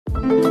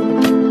Hi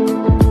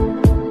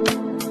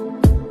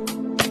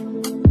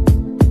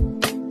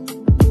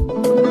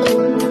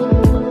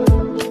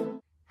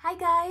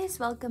guys,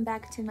 welcome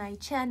back to my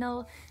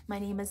channel. My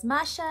name is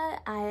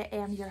Masha. I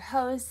am your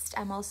host.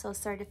 I'm also a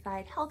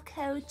certified health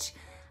coach.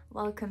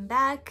 Welcome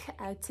back.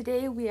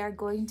 Today we are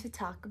going to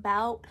talk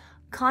about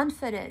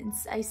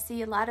confidence. I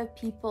see a lot of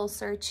people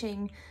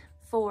searching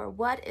for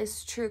what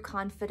is true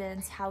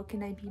confidence. How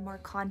can I be more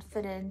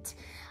confident?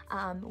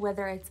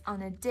 Whether it's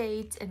on a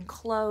date, in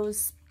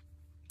clothes,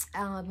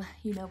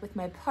 with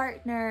my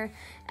partner,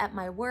 at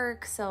my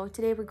work. So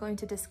today we're going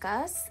to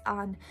discuss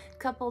on a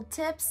couple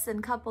tips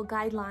and couple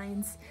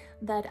guidelines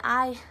that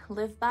I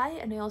live by,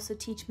 and I also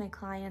teach my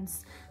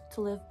clients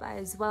to live by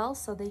as well,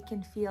 so they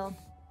can feel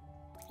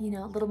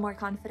a little more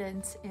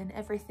confident in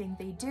everything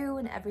they do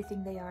and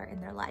everything they are in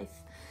their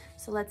life.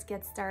 So let's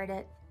get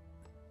started.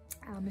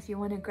 If you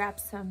want to grab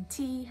some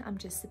tea, I'm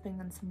just sipping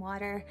on some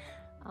water.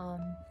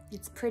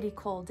 It's a pretty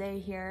cold day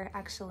here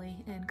actually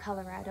in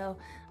Colorado.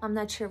 I'm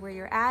not sure where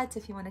you're at.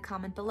 If you want to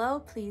comment below,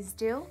 please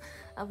do.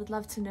 I would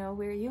love to know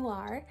where you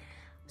are.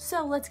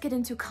 So let's get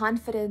into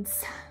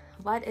confidence.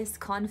 What is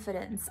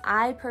confidence?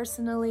 I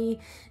personally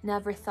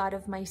never thought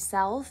of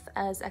myself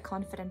as a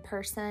confident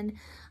person.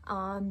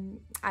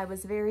 I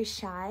was very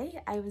shy.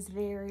 I was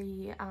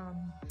very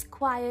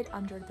quiet,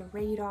 under the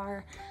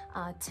radar,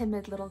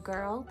 timid little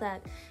girl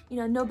that,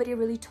 nobody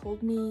really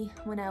told me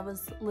when I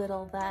was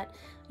little that,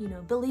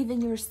 believe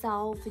in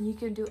yourself and you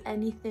can do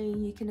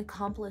anything, you can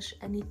accomplish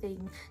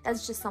anything.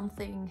 That's just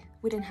something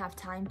we didn't have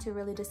time to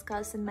really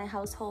discuss in my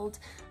household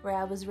where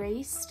I was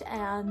raised.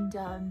 And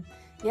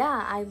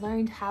yeah, I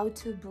learned how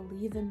to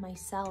believe in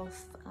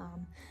myself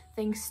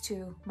thanks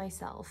to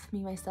myself,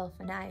 me, myself,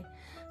 and I.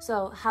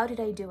 So how did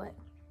I do it?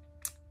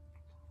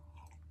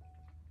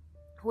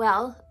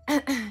 Well,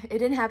 it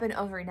didn't happen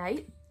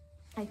overnight.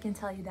 I can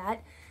tell you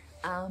that.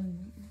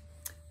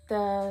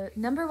 The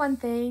number one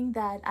thing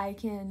that I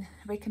can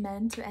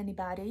recommend to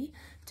anybody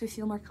to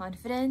feel more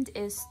confident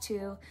is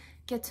to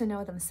get to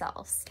know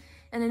themselves.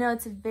 And I know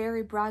it's a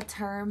very broad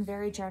term,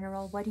 very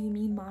general. What do you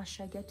mean,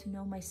 Masha, get to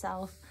know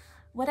myself?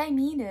 What I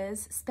mean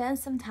is spend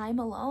some time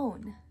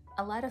alone.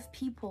 A lot of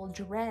people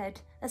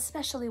dread,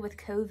 especially with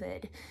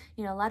COVID,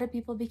 a lot of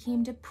people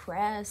became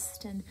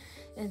depressed, and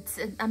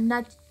I'm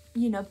not,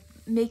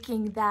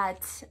 making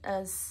that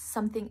as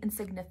something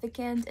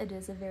insignificant. It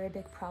is a very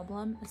big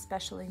problem,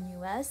 especially in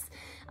US,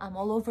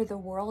 all over the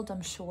world,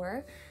 I'm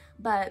sure.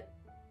 But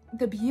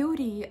the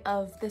beauty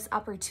of this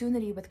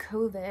opportunity with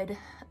COVID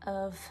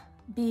of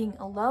being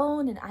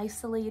alone and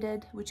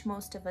isolated, which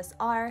most of us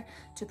are,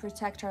 to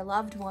protect our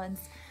loved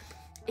ones,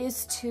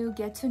 is to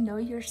get to know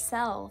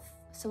yourself.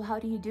 So how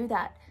do you do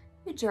that?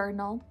 You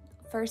journal.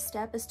 First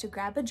step is to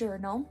grab a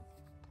journal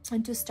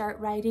and to start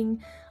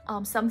writing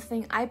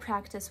something I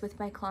practice with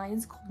my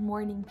clients called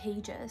morning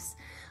pages.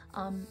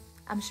 I'm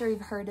sure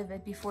you've heard of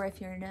it before if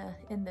you're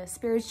in the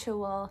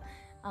spiritual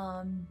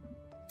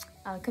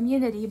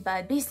community,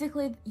 but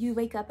basically you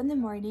wake up in the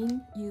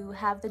morning, you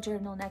have the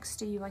journal next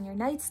to you on your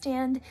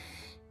nightstand,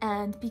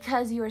 and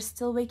because you are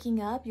still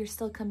waking up, you're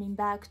still coming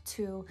back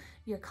to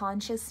your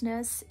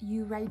consciousness,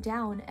 you write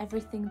down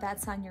everything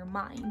that's on your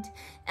mind.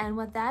 And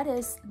what that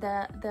is,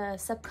 the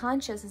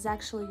subconscious is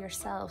actually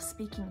yourself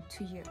speaking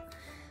to you.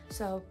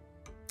 So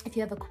if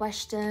you have a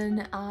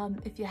question,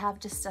 if you have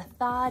just a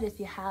thought, if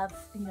you have,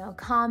 a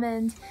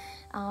comment,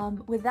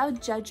 without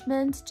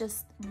judgment,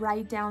 just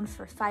write down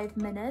for 5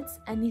 minutes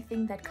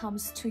anything that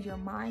comes to your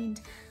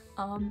mind.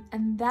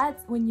 And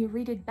that, when you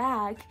read it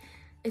back,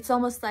 it's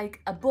almost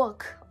like a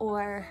book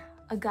or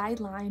a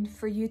guideline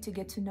for you to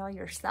get to know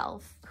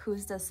yourself.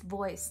 Who's this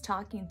voice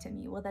talking to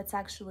me? Well, that's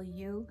actually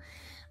you.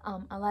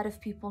 A lot of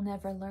people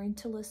never learn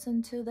to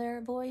listen to their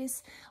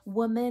voice.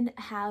 Women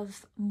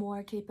have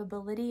more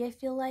capability, I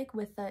feel like,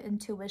 with the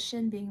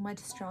intuition being much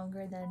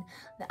stronger than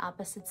the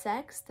opposite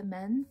sex, the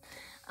men.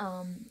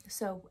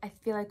 So I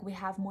feel like we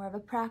have more of a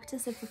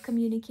practice of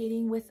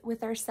communicating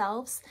with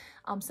ourselves.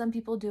 Some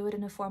people do it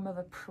in a form of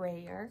a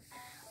prayer.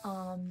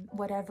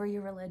 Whatever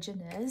your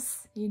religion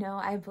is,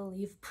 I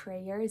believe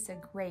prayer is a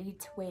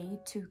great way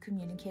to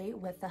communicate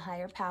with the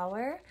higher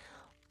power,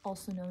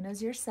 also known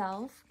as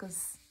yourself,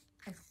 because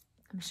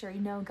I'm sure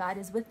God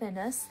is within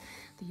us,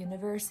 the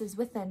universe is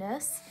within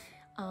us.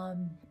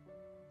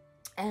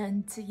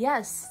 And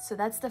yes, so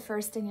that's the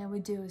first thing I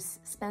would do, is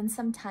spend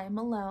some time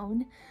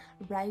alone,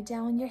 write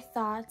down your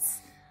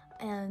thoughts,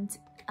 and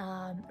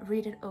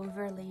read it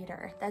over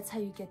later. That's how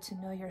you get to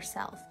know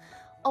yourself.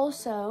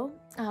 Also,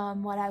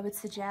 what I would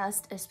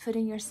suggest is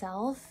putting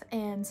yourself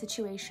in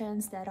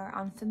situations that are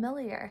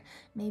unfamiliar,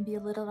 maybe a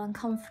little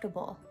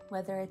uncomfortable,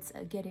 whether it's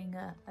getting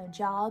a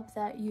job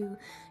that you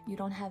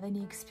don't have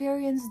any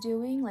experience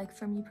doing. Like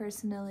for me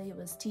personally, it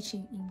was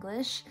teaching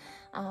English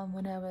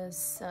when I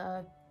was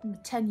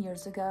 10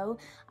 years ago.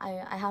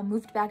 I have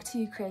moved back to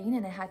Ukraine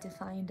and I had to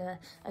find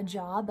a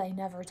job. I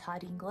never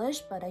taught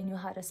English, but I knew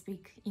how to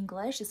speak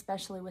English,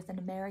 especially with an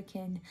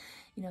American,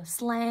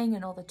 slang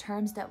and all the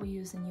terms that we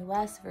use in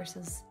US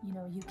versus,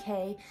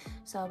 UK.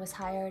 So I was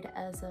hired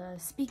as a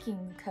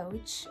speaking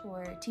coach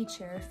or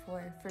teacher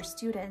for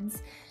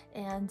students,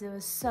 and it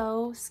was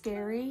so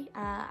scary.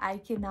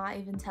 I cannot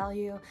even tell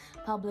you,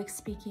 public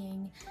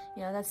speaking,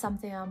 that's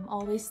something I'm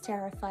always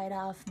terrified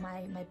of.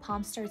 My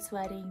palms start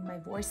sweating, my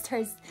voice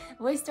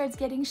starts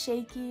getting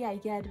shaky. I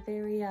get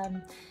very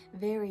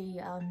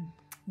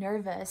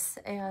nervous,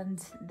 and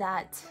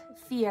that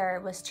fear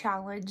was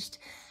challenged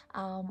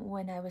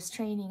when I was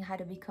training how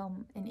to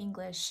become an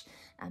English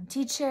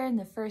teacher. And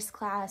the first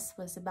class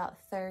was about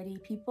 30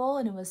 people,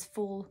 and it was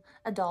full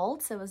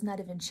adults. It was not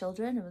even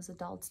children, it was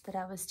adults that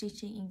I was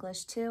teaching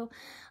English to.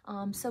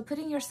 So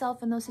putting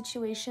yourself in those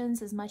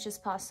situations as much as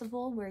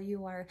possible where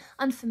you are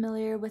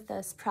unfamiliar with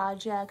this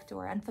project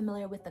or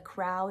unfamiliar with the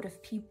crowd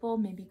of people,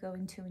 maybe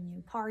going to a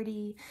new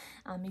party,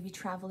 maybe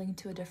traveling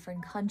to a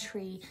different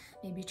country,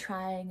 maybe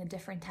trying a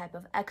different type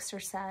of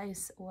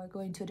exercise, or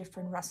going to a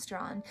different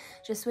restaurant,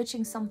 just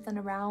switching something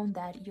around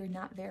that you're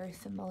not very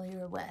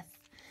familiar with.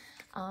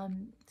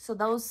 So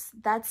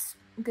that's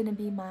gonna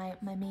be my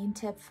main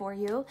tip for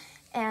you.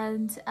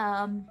 And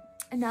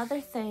another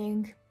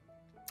thing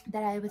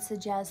that I would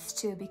suggest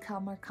to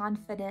become more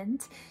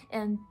confident,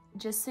 and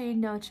just so you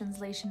know,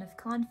 translation of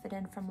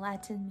confident from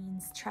Latin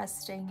means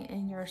trusting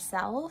in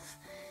yourself.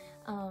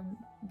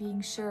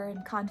 Being sure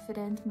and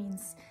confident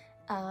means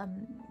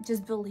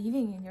just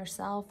believing in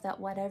yourself that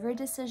whatever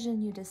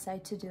decision you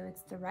decide to do,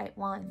 it's the right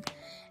one.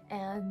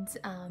 And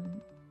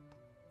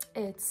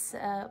it's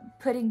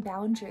putting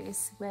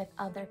boundaries with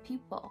other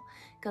people,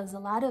 because a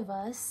lot of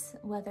us,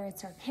 whether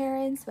it's our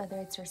parents, whether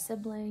it's our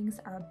siblings,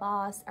 our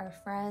boss, our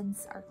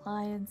friends, our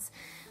clients,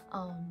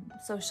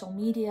 social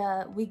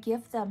media, we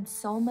give them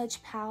so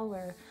much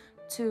power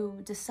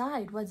to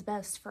decide what's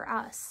best for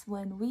us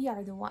when we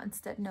are the ones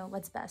that know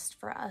what's best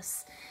for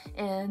us.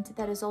 And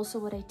that is also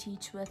what I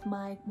teach with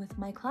my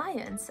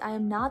clients. I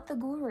am not the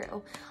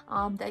guru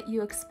that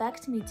you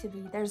expect me to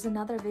be. There's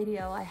another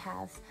video I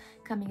have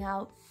coming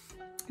out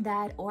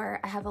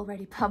or I have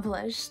already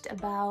published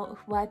about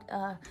what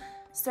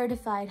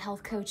certified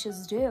health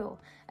coaches do.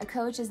 A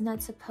coach is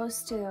not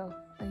supposed to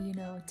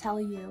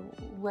tell you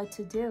what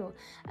to do.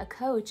 A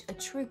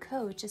true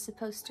coach is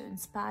supposed to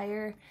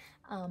inspire,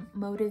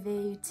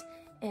 motivate,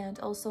 and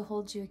also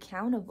hold you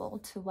accountable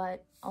to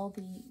what all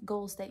the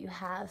goals that you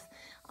have,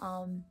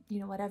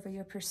 whatever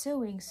you're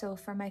pursuing. So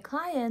for my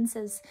clients,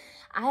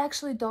 I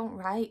actually don't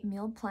write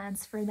meal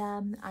plans for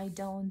them. I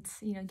don't,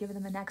 give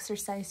them an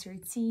exercise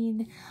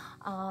routine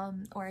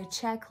or a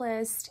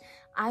checklist.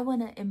 I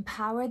want to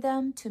empower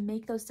them to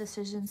make those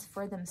decisions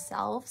for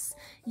themselves.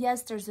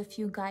 Yes, there's a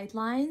few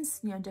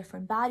guidelines,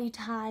 different body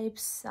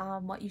types,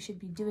 what you should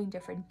be doing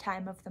different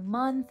time of the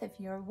month if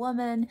you're a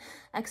woman,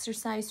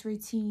 exercise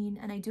routine,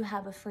 and I do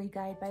have a free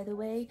guide, by the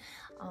way.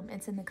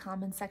 It's in the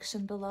comment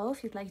section below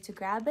if you'd like to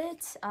grab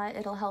it.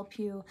 It'll help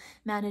you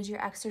manage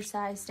your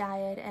exercise,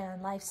 diet,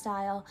 and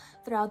lifestyle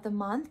throughout the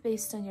month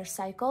based on your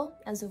cycle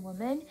as a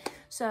woman.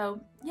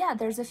 So yeah,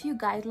 there's a few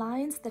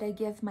guidelines that I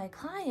give my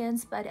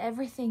clients, but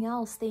everything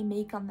else they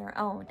make on their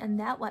own. And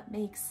that's what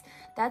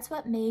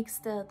makes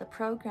the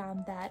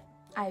program that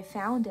I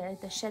founded,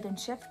 the Shed and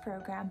Shift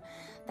program,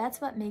 that's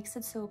what makes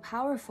it so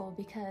powerful,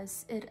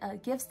 because it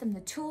gives them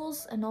the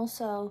tools and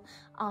also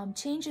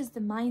changes the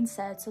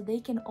mindset so they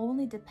can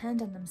only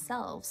depend on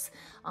themselves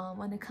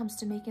when it comes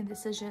to making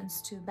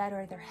decisions to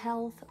better their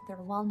health, their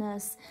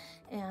wellness,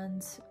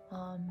 and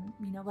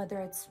whether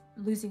it's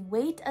losing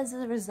weight as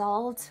a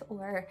result,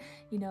 or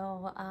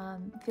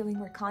feeling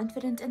more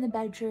confident in the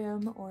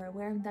bedroom, or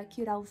wearing that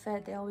cute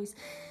outfit they always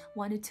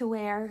wanted to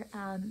wear.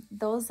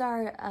 Those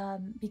are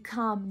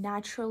become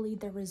naturally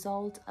the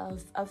result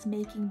of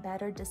making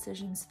better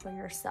decisions for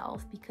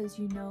yourself, because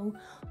you know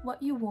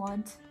what you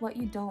want, what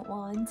you don't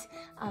want,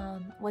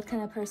 what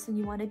kind of person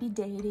you want to be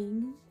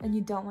dating and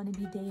you don't want to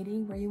be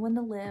dating, where you want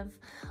to live.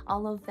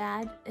 All of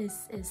that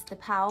is the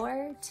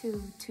power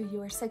to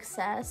your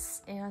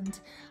success, and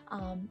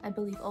I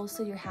believe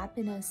also your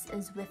happiness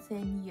is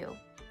within you.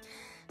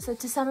 So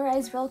to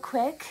summarize real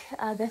quick,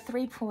 the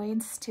 3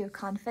 points to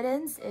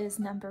confidence is: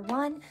 number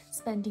 1,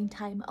 spending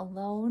time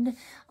alone,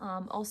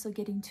 also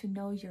getting to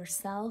know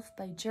yourself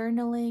by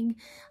journaling.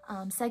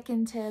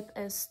 Second tip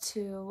is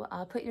to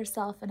put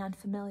yourself in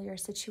unfamiliar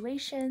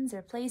situations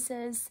or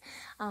places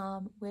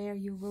where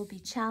you will be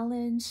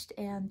challenged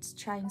and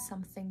trying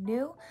something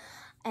new.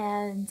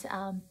 And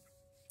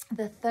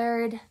the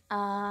third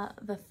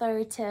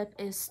tip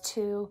is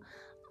to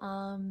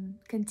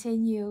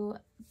continue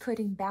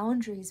putting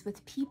boundaries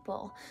with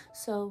people,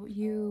 so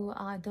you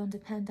don't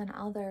depend on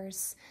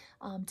others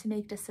to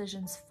make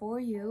decisions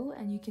for you,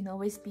 and you can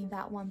always be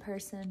that one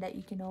person that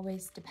you can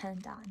always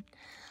depend on.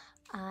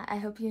 I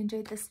hope you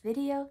enjoyed this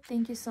video.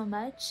 Thank you so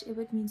much. It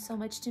would mean so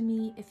much to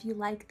me if you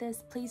like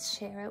this. Please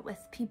share it with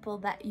people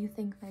that you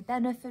think might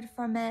benefit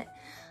from it.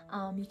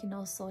 You can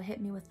also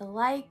hit me with a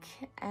like,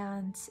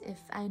 and if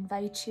I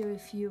invite you,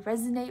 if you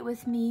resonate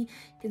with me,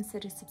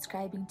 consider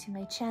subscribing to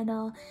my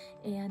channel,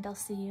 and I'll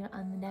see you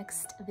on the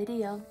next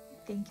video.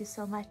 Thank you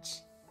so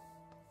much.